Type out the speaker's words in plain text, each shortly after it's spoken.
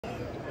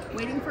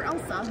waiting for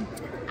Elsa,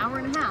 hour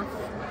and a half.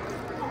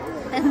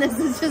 And this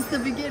is just the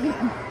beginning.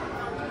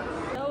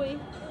 Zoe,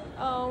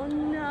 oh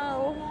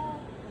no.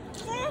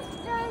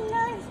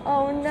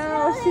 Oh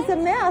no, she's a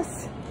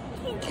mess.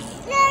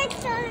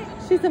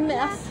 She's a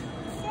mess.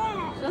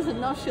 She doesn't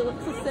know she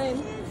looks the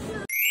same.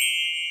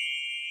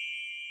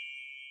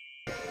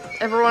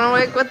 Everyone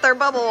awake with their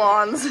bubble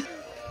wands.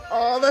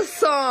 All the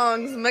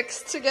songs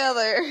mixed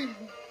together.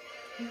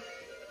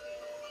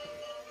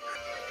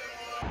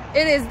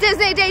 It is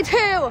Disney Day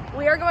 2.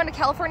 We are going to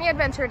California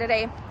Adventure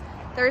today.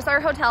 There's our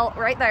hotel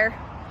right there.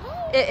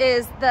 It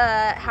is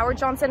the Howard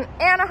Johnson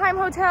Anaheim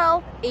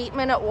Hotel.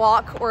 8-minute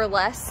walk or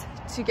less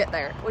to get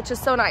there, which is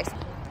so nice.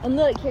 And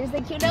look, here's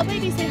the cute little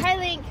baby. Say hi,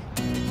 Link.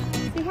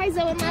 Say hi,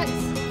 Zoe and Lex.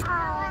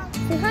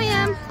 Say hi,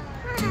 Em.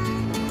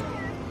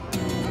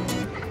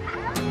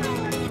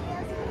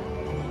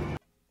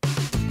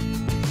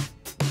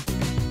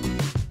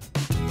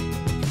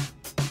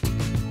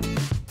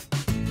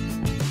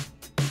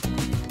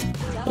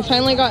 We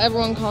finally got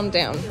everyone calmed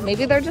down.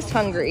 Maybe they're just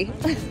hungry.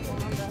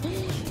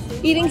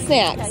 Eating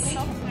snacks.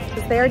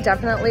 They are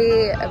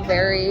definitely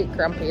very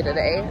grumpy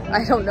today.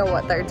 I don't know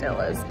what their deal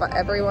is, but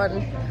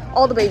everyone,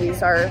 all the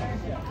babies are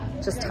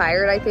just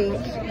tired, I think,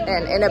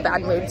 and in a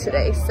bad mood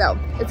today. So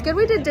it's good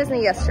we did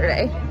Disney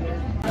yesterday.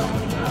 Good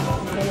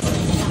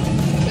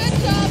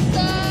job,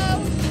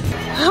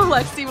 though.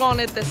 Lexi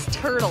wanted this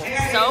turtle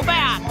so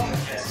bad.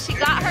 She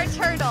got her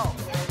turtle.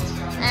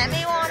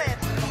 Emmy wanted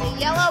the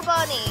yellow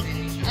bunny.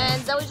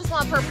 And Zoe just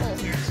wants purple.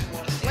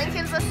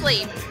 Lincoln's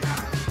asleep.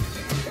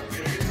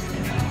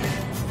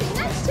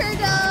 Nice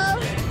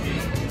turtle.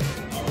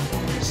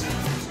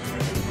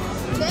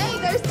 Hey,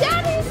 there's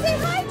Daddy. Say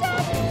hi,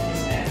 Daddy.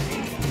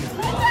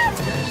 Hi,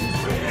 Daddy.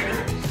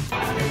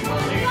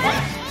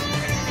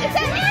 It's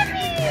an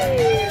Emmy.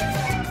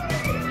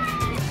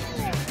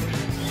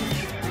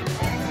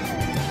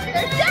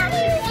 There's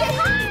Daddy. Say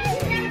hi.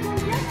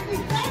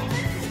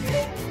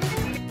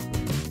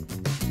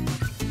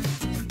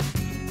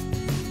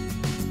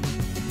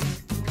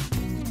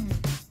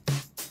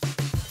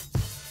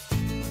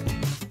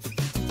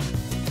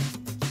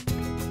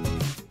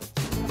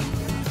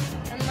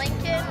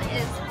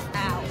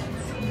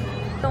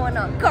 Going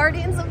on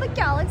Guardians of the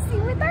Galaxy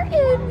with our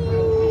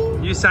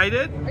Emmy. You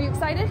excited? Are you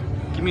excited?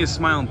 Give me a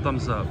smile and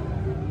thumbs up.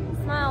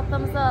 Smile,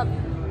 thumbs up.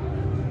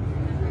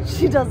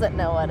 She doesn't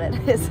know what it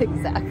is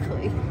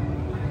exactly.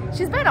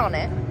 She's been on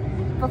it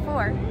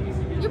before.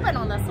 You've been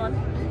on this one.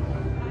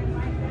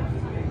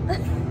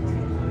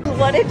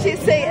 What did she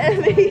say,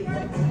 Emmy?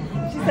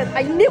 She said,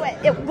 I knew it.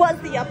 It was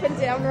the up and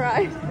down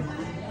ride.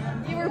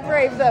 You were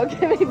brave though.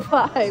 Give me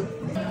 5.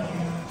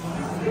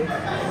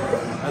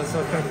 I'm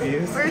so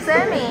confused. Where's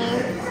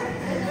Emmy?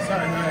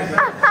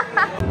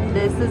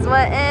 This is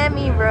what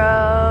Emmy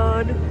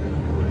rode.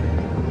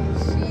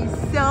 She's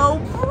so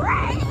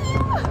brave.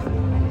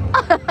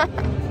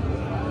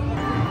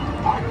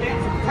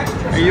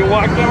 Are you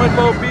walking with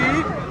Bo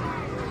Peep?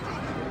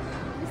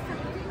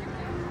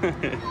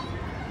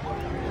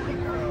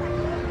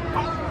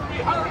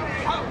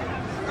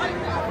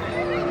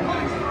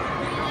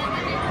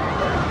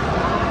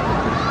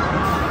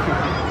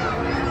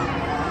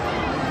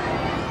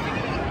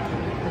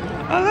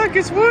 Oh look,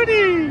 it's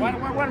Woody!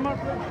 One more.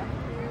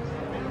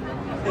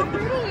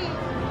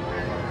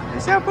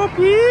 Is that Bo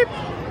Peep?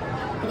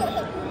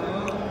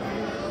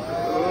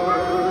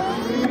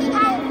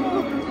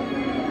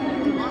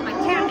 My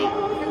candy.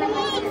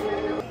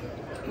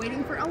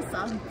 Waiting for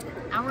Elsa,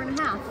 hour and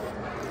a half.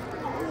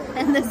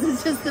 And this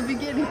is just the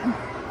beginning.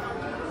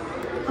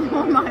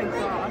 Oh my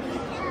gosh.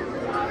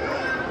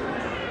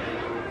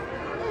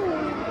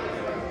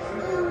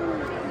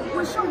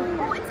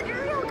 Oh, it's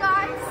Ariel,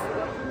 guys.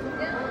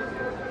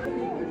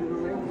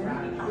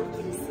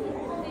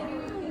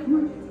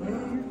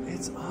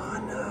 It's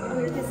Anna.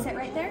 We're gonna sit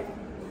right there.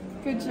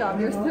 Good job.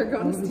 They're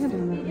going to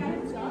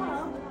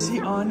stand. See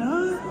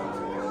Anna?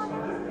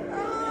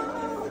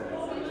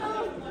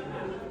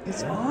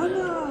 It's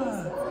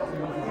Anna.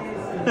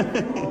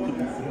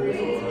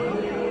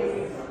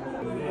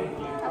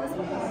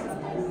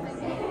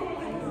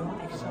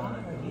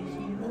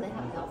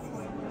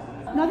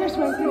 No, there's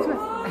one. There's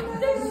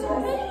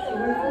one.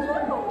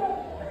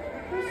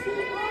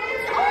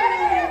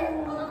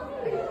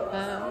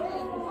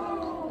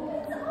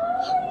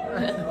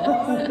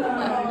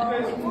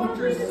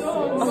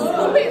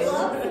 Oh, we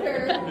lost her.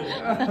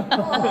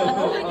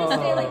 Oh, we can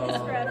stay like this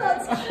forever.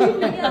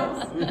 Yes.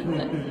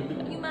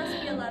 You must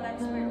be a love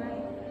expert,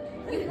 right?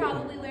 You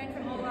probably learned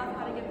from Olaf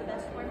how to give the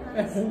best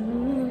formulas.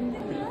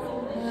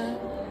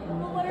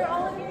 Well, what are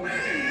all of your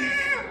names?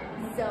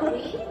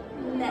 Zoe,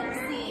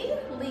 Lexi,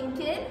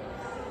 Lincoln,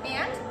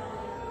 and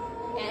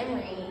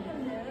Emery.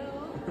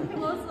 Hello.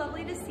 Well, it's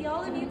lovely to see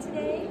all of you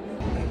today.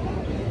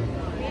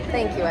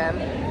 Thank you, Em.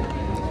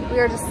 We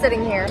are just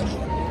sitting here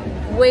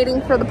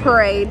waiting for the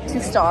parade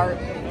to start.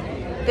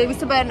 Babies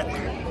have been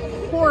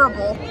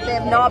horrible. They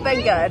have not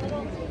been good.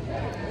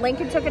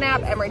 Lincoln took a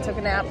nap, Emery took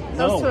a nap.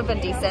 Those two have been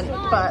decent,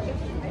 but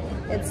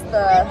it's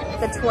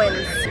the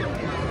twins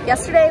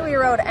Yesterday we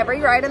rode every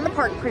ride in the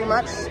park pretty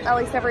much, at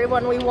least every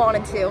one we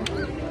wanted to.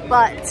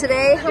 But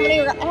today, how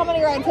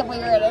many rides have we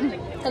ridden?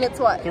 And it's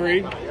what?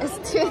 3. It's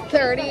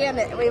 2:30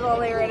 and we've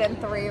only ridden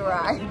 3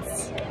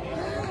 rides.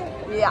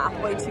 Yeah,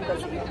 way too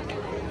busy.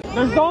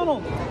 There's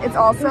Donald. It's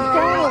also,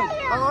 Donald.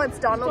 oh, it's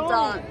Donald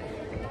Duck.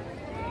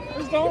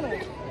 There's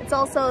Donald. It's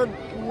also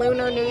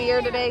Lunar New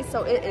Year today,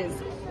 so it is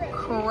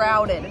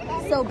crowded.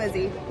 So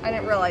busy. I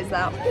didn't realize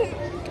that.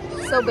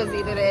 So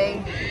busy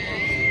today.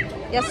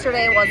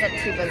 Yesterday wasn't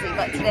too busy,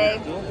 but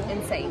today,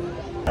 insane.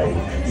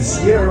 To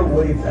scare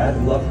away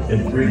bad luck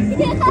and bring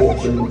good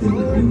fortune in the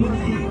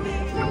new year.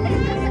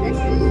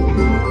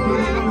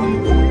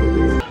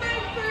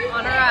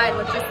 On a ride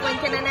with just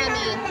Lincoln and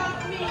Emmy.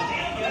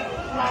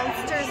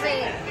 Monsters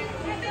Inc.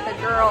 The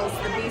girls,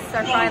 the beasts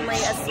are finally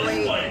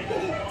asleep,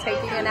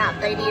 taking a nap.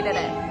 They needed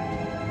it.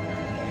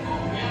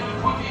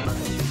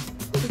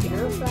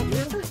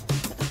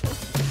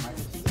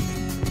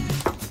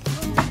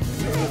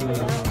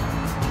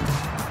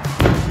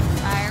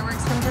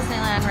 Fireworks from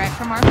Disneyland right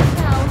from our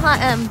hotel. Hi,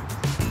 Em.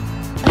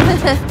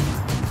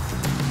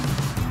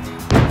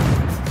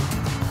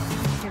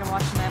 We're gonna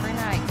watch them every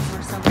night because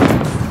we're so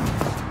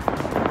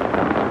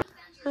close.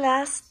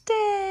 Last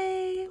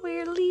day.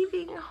 We're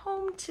leaving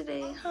home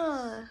today,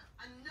 huh?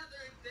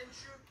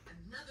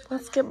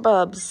 Let's get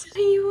Bubs. Are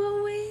you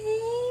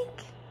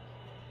awake?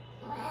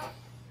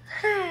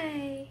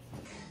 Hi.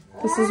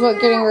 This is what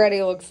getting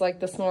ready looks like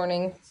this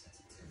morning.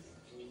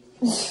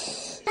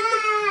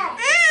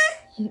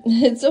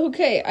 It's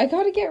okay. I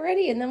gotta get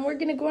ready and then we're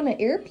gonna go on an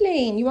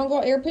airplane. You wanna go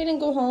on an airplane and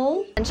go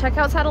home? And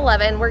checkout's at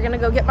 11. We're gonna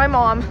go get my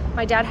mom.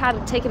 My dad had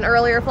to take an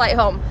earlier flight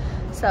home.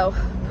 So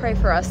pray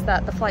for us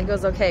that the flight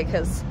goes okay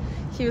because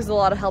he was a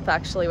lot of help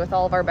actually with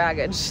all of our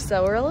baggage.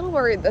 So we're a little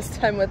worried this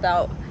time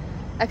without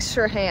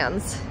extra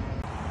hands.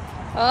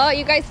 Oh,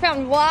 you guys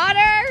found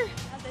water?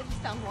 They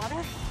just found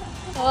water.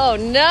 Oh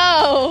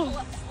no.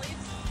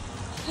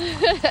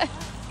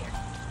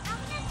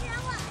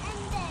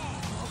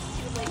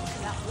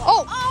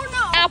 Oh, Oh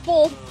no!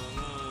 apple.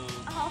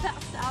 Oh,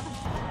 that's sad.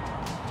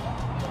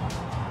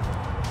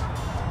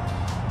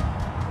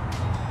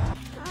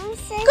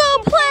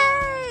 Go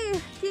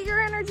play! Get your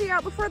energy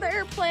out before the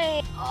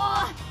airplane.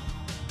 Oh.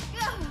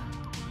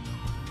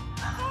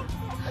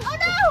 Oh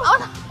no! Oh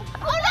no!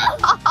 Oh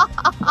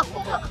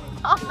no!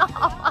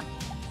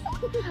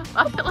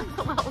 I feel like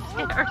a little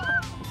scared.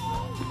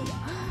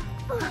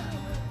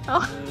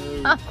 Oh.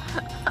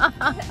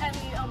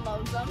 Emmy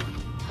unloads them.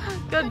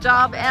 Good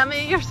job,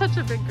 Emmy. You're such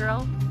a big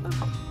girl.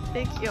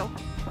 Thank you.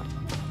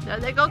 There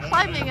they go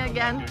climbing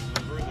again.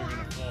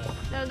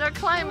 There they're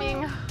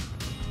climbing.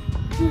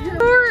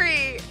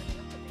 Hurry!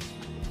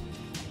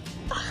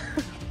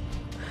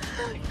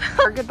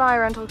 Goodbye,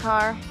 rental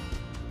car.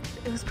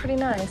 It was pretty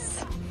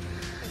nice.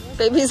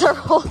 Babies are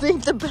holding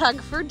the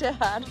bag for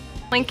Dad.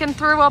 Lincoln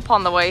threw up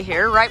on the way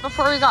here, right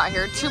before we got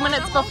here, 2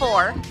 minutes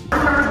before.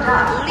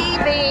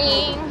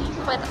 Leaving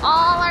with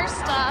all our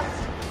stuff.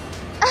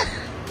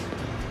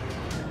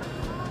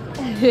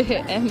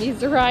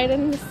 Emmy's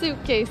riding the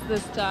suitcase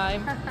this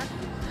time.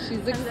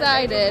 She's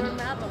excited.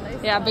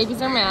 Yeah, babies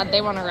are mad.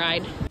 They want to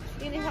ride.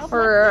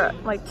 We're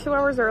like 2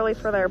 hours early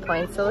for the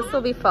airplane, so this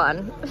will be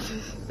fun.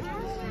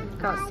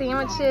 Got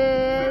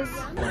sandwiches.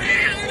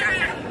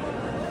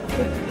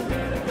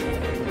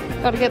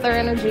 Gotta get their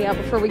energy out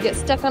before we get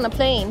stuck on a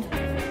plane.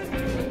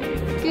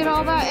 Get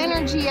all that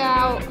energy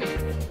out.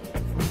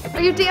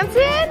 Are you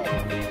dancing?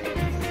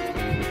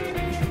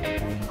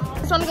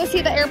 Just wanna go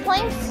see the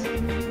airplanes?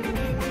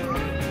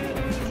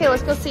 Okay,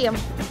 let's go see them.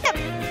 Skip,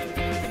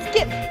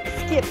 skip,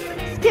 skip,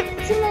 skip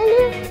to my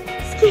left.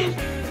 Skip,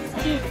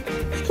 skip,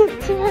 skip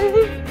to my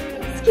left.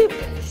 Skip,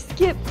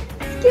 skip,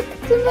 skip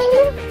to my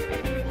left.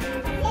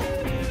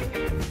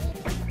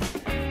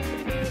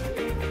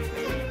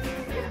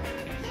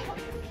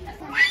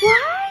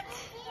 What?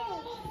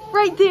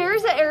 Right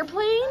there's an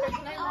airplane?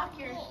 Can I lock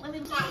your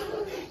lemon tea?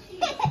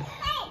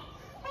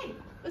 Hey,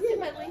 let's see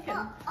my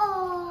Lincoln.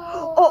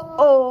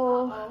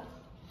 Uh-oh.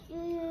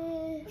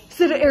 Is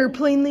it an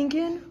airplane,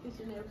 Lincoln? It's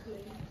an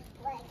airplane.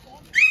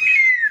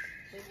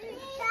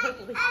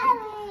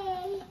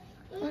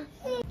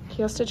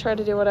 He has to try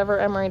to do whatever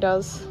Emery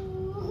does.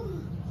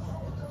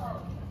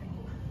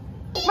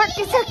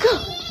 Marcus, go!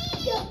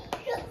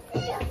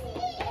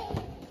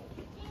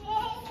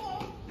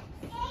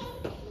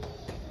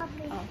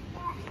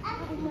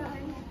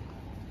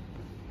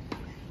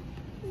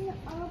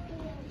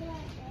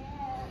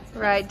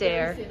 Right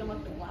there.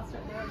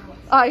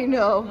 I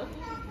know.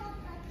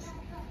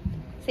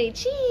 Say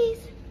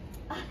cheese.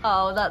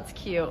 Oh, that's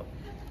cute.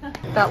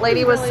 That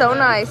lady was so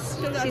nice.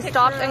 She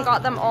stopped and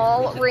got them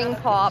all ring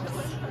pops.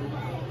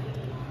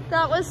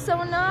 That was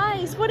so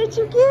nice. What did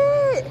you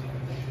get?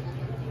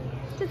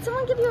 Did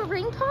someone give you a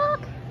ring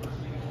pop?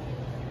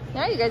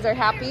 Now you guys are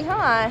happy,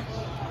 huh?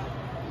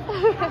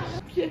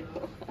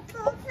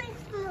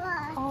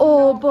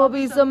 Oh,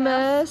 Bobby's a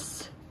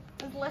mess.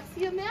 Is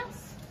Lexi a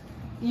mess?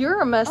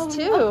 You're a mess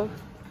too.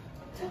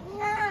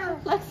 No.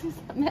 Lexi's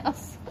a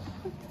mess.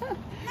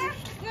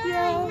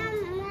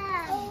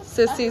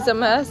 Sissy's a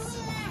mess.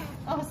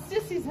 Oh,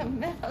 Sissy's a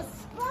mess.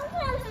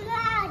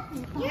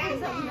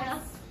 Sissy's a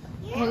mess.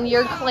 And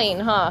you're clean,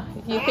 huh?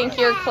 You think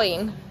you're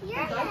clean?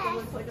 Diaper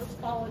looks like it's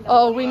falling down.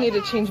 Oh, we need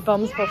to change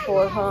bums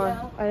before,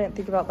 huh? I didn't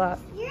think about that.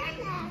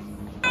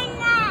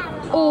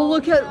 Oh,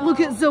 look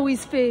at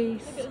Zoe's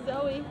face. Look at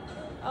Zoe.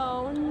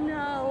 Oh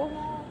no.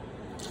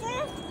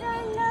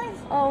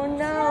 Oh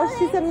no,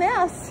 she's a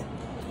mess.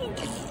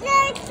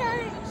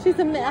 She's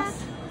a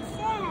mess.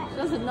 She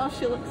doesn't know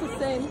she looks the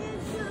same.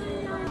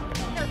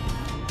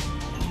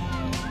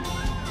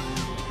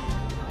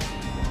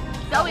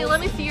 Zoe, let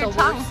me see your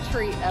tongue. Worst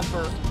treat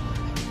ever.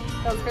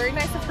 That was very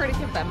nice of her to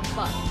give them,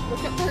 but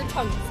look at her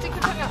tongue. Stick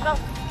your tongue out. No.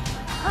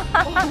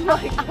 Oh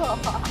my god.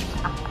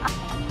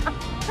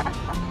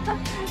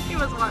 He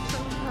was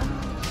watching.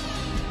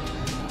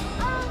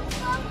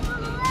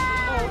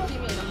 Oh, he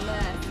made a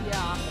mess,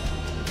 yeah.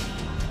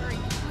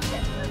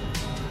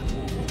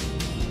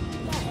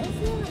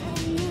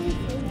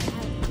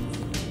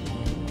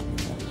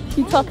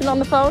 You talking on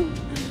the phone?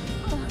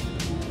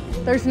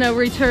 There's no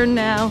return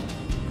now.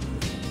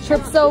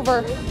 Trip's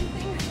over.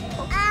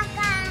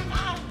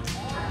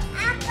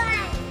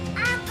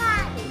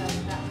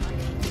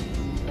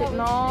 Getting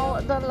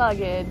all the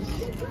luggage.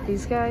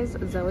 These guys,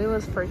 Zoe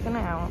was freaking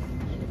out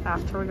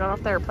after we got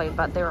off the airplane,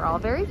 but they were all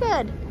very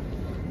good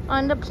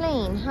on the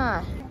plane,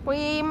 huh?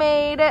 We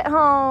made it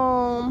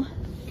home.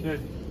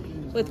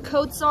 Good. With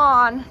coats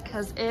on,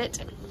 because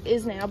it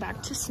is now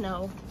back to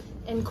snow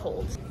and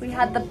cold. We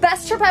had the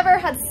best trip ever,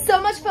 had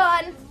so much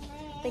fun.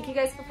 Thank you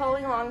guys for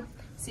following along.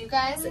 See you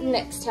guys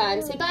next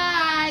time. Say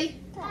bye.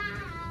 Bye.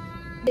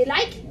 Say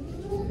like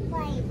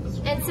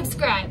and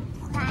subscribe.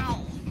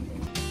 Bye.